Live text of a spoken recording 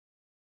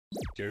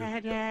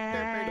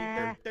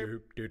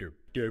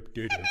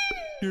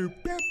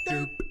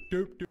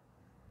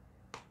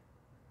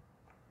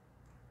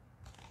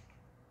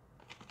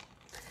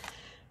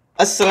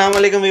अस्सलाम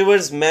वालेकुम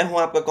व्यूवर्स, मैं हूं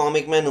आपका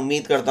कॉमिक मैन।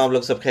 उम्मीद करता हूं आप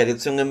लोग सब खैरियत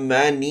से होंगे।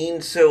 मैं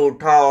नींद से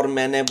उठा और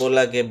मैंने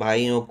बोला कि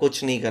भाइयों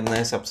कुछ नहीं करना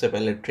है, सबसे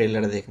पहले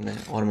ट्रेलर देखना है।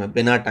 और मैं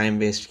बिना टाइम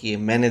वेस्ट किए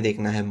मैंने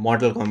देखना है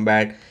मॉर्टल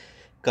कॉम्बैट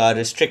का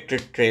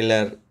restricted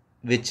trailer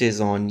which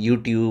is on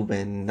YouTube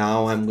and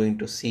now I am going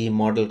to C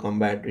मॉर्टल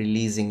combat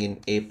releasing in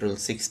April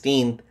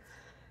 16th।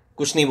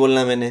 कुछ नहीं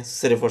बोलना मैंने,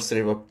 सिर्फ और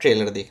सिर्फ अब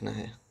ट्रेलर देखना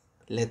है।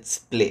 Let's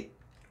play.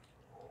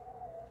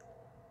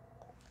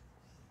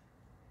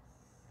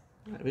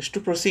 I wish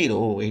to proceed.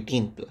 Oh,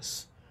 18 plus.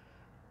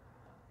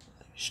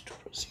 I wish to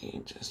proceed.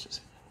 Just a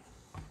second.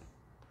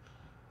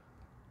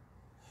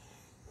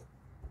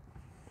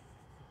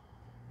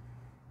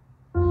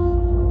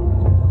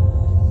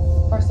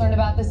 First learned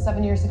about this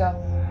 7 years ago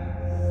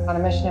on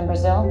a mission in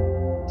Brazil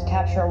to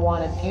capture a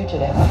wanted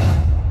fugitive.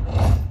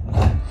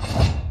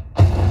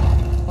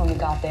 When we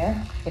got there,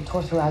 it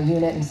tore through our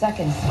unit in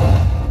seconds.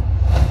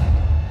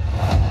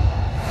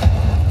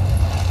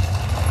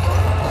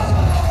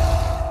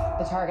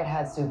 The target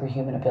had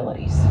superhuman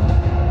abilities.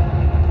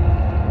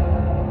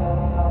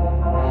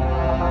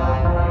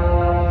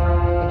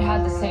 It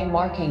had the same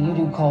marking you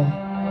do, Cole.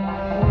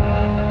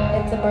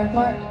 It's a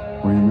birthmark.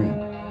 What do you mean?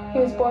 He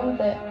was born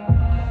with it.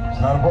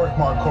 It's not a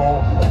birthmark, Cole.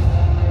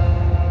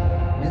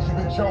 It means you've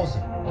been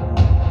chosen.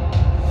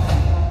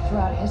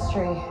 Throughout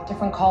history,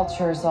 different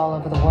cultures all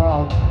over the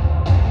world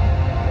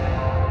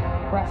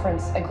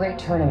reference a great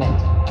tournament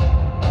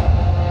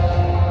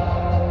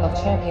of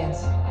champions.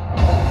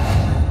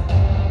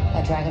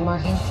 That dragon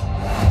marking?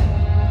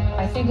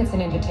 I think it's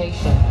an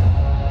invitation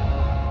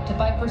to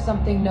fight for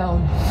something known.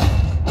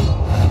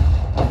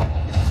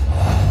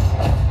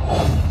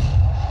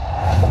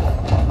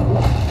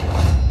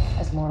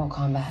 As Mortal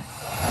Kombat.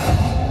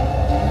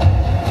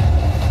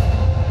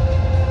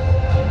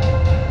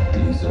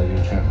 These are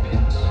your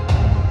champions.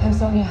 I'm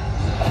Sonya.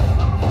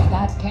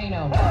 That's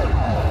Kano.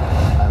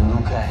 I'm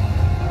Liu Kang.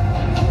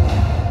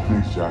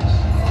 Thanks, Jax.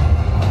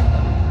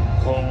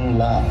 Kung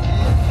Lao.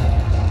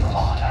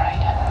 Lord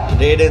Raiden.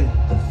 Raiden.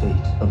 The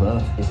fate of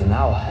Earth is in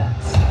our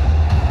hands.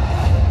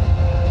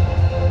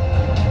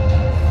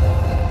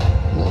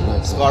 No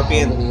matter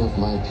Scorpion. how many of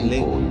my people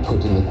Link. we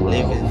put in the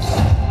ground,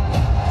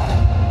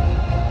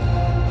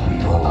 we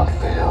will not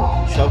fail.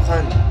 Shao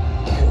Kahn.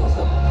 Kill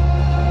them.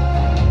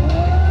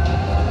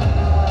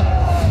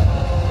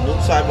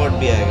 Luke Skywalker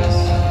भी I guess.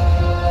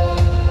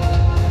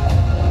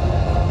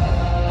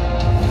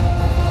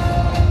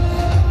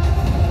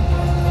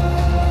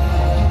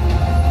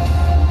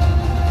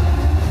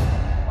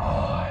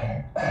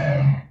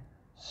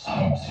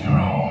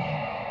 Sub-Zero.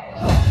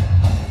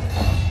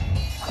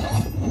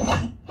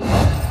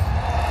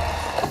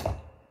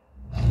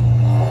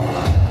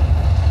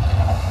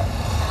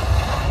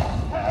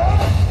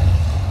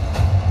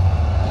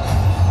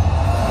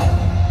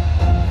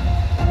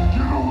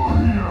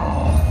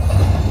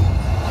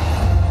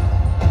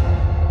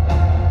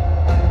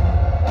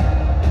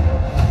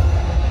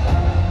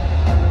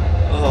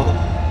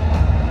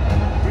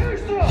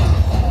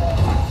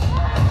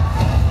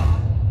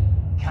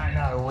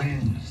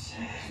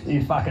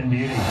 You fucking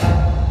beauty.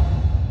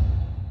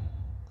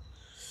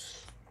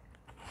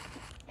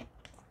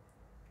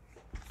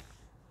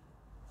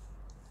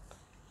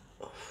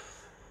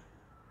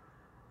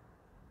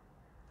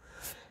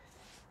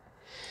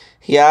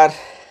 यार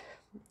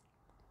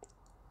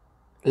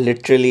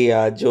literally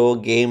यार, जो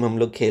game हम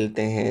लोग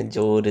खेलते हैं,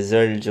 जो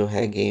result जो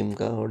है गेम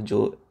का, और जो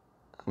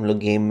हम लोग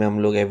गेम में हम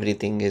लोग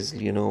everything is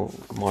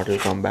मॉर्टल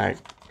combat.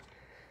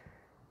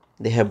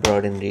 They have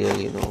brought in real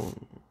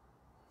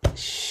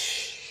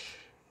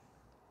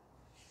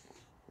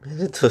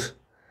मेरे तो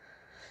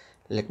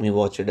let me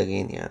watch it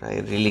again यार। I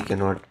really can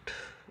not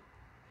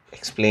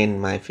explain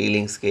my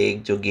feelings के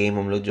एक जो गेम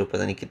हम लोग जो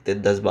पता नहीं कितने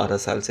 10-12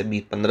 साल से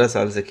 20-15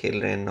 साल से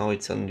खेल रहे हैं, now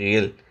it's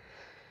unreal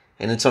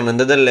and it's on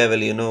another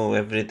level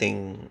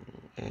everything.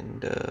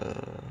 And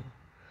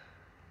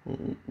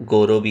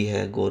गोरो भी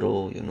है, गोरो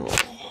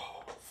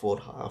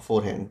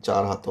फोर हैंड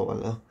 4 हाथों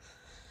वाला।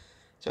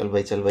 चल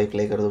भाई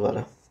प्ले कर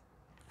दोबारा।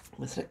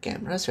 मैं सिर्फ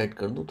कैमरा सेट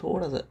कर दूँ,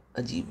 थोड़ा सा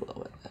अजीब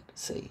हुआ यार।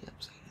 सही है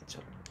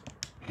चलो।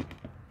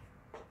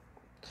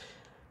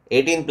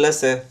 18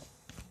 प्लस है।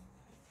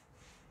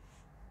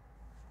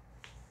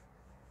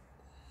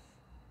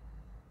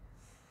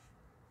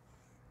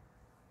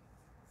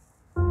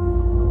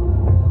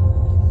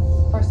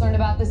 First learned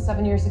about this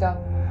 7 years ago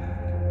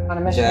on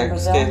a mission in Jacques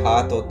Brazil के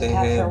हाथ होते to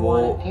हैं capture a वो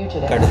wanted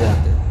fugitive. कट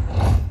जाते हैं।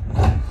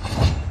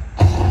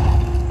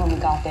 When we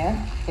got there,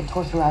 it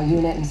tore through our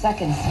unit in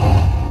seconds.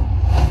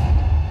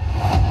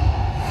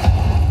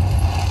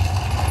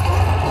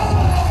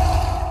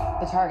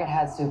 The target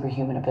had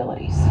superhuman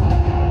abilities.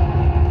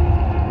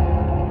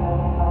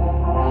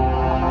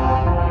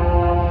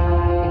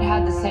 It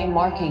had the same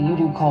marking you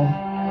do, Cole.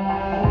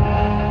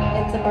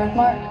 It's a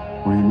birthmark.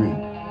 What do you mean?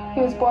 He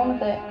was born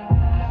with it.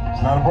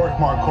 It's not a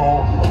birthmark,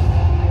 Cole.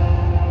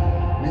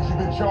 It means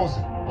you've been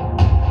chosen.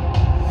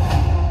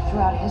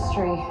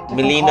 history, different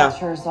Melina.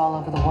 cultures all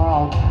over the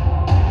world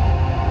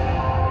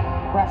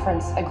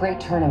reference a great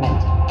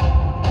tournament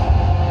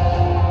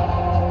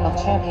of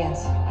champions.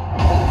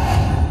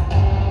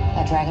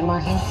 That dragon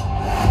marking?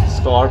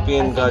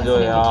 Scorpion का जो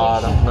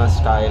यार अपना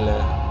style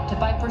है, To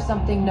fight for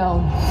something known.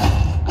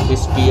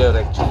 Spear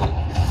actually.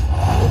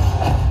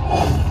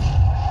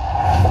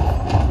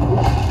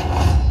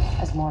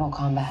 As Mortal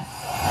Kombat.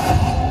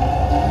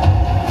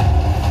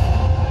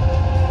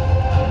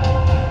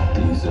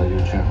 These are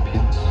your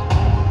champions.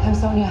 I'm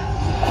Sonya.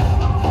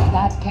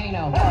 That's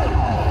Kano.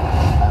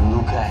 I'm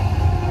Liu Kang.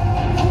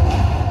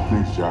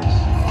 Thanks, Jax.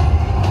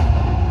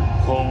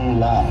 Kung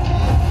Lao.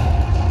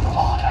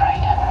 Lord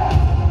Raiden.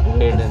 The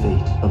Raiden.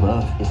 fate of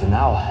Earth is in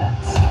our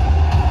hands.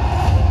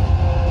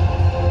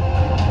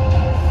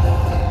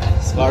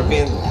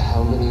 Scorpion,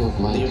 How many of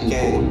my You people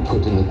can. we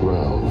put in the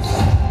ground?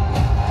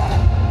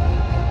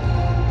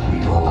 We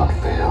will not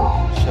fail.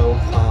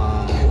 Shahrukh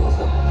Khan. Kill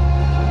them.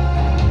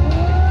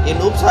 ये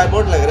noob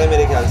साइबोर्ड लग रहा है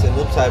मेरे ख्याल से,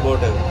 noob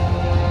साइबोर्ड है।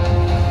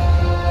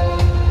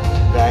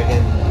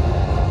 Dragon,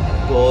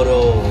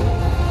 गोरो,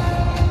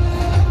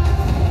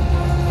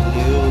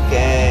 लिू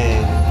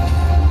Kang.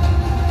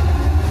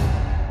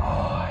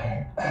 I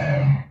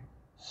am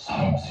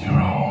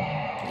Sub-Zero.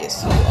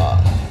 Yes, you are.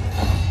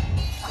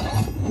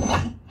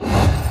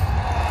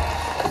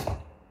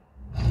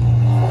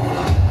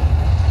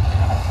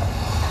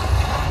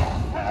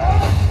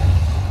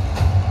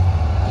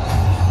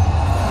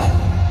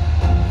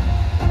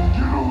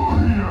 Get over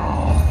here!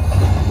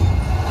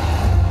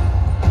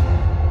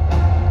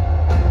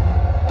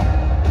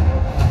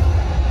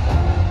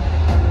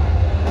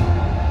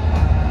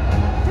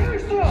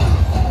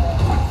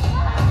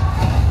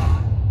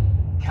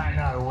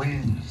 Kano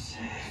wins.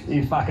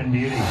 You fucking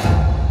beauty.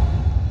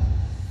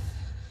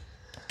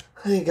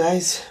 Hey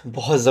guys,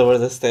 बहुत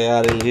ज़बरदस्त है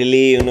यार,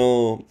 really, you know,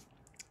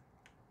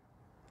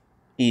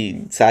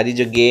 ये सारी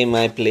जो game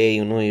I play,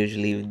 you know,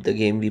 usually the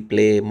game we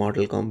play,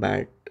 Mortal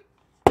Kombat,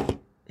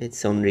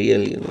 it's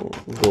unreal, you know,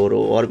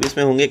 गोरो और भी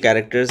इसमें होंगे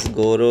कैरेक्टर्स,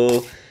 गोरो,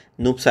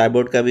 नूब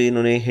साइबोर्ड का भी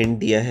इन्होंने हिंट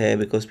दिया है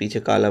बिकॉज पीछे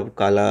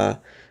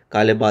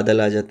काले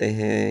बादल आ जाते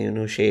हैं, you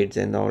know, shades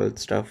and all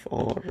stuff,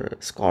 और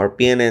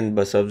स्कॉर्पियन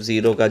एंड सब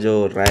ज़ीरो का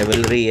जो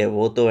राइवलरी है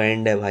वो तो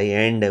एंड है भाई,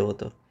 एंड है वो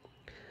तो,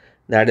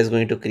 that is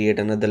going to create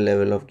another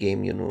level of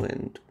game, you know,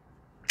 and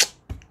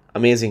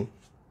amazing.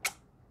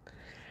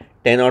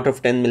 10 out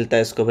of 10 मिलता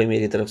है इसको भाई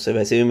मेरी तरफ से,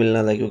 वैसे भी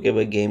मिलना था क्योंकि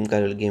भाई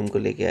गेम को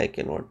लेके I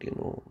can not, you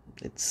know,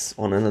 it's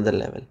on another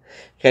level.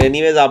 खैर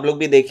एनीवेज आप लोग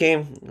भी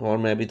देखें, और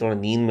मैं अभी थोड़ा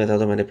नींद में था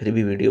तो मैंने फिर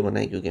भी वीडियो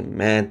बनाई क्योंकि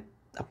मैं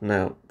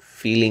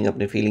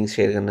अपने फीलिंग्स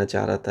शेयर करना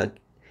चाह रहा था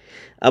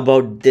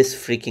about this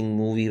freaking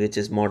movie which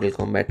is Mortal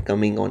Kombat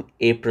coming on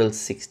April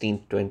 16,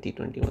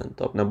 2021।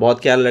 तो अपना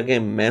बहुत ख्याल रखें।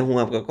 मैं हूं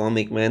आपका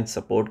कॉमिक मैन,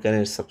 सपोर्ट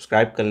करें,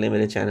 सब्सक्राइब कर लें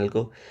मेरे चैनल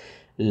को,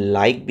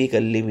 लाइक भी कर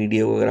ली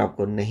वीडियो को, अगर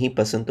आपको नहीं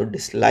पसंद तो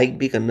डिसलाइक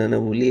भी करना ना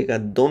भूलिएगा,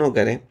 दोनों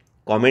करें,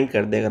 कमेंट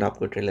कर दें अगर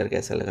आपको ट्रेलर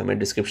कैसा लगा, मैं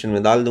डिस्क्रिप्शन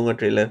में डाल दूंगा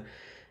ट्रेलर,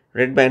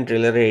 रेड बैंड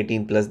ट्रेलर है,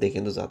 18+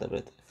 देखें तो ज़्यादा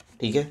बेहतर है,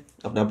 ठीक है।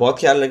 अपना बहुत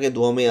ख्याल रखें,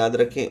 दुआ में याद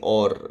रखें,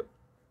 और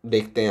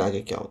देखते हैं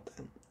आगे क्या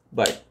होता है।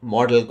 बट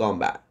मॉडल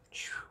कॉम्बैट,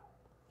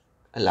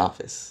 अल्लाह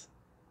हाफिज़।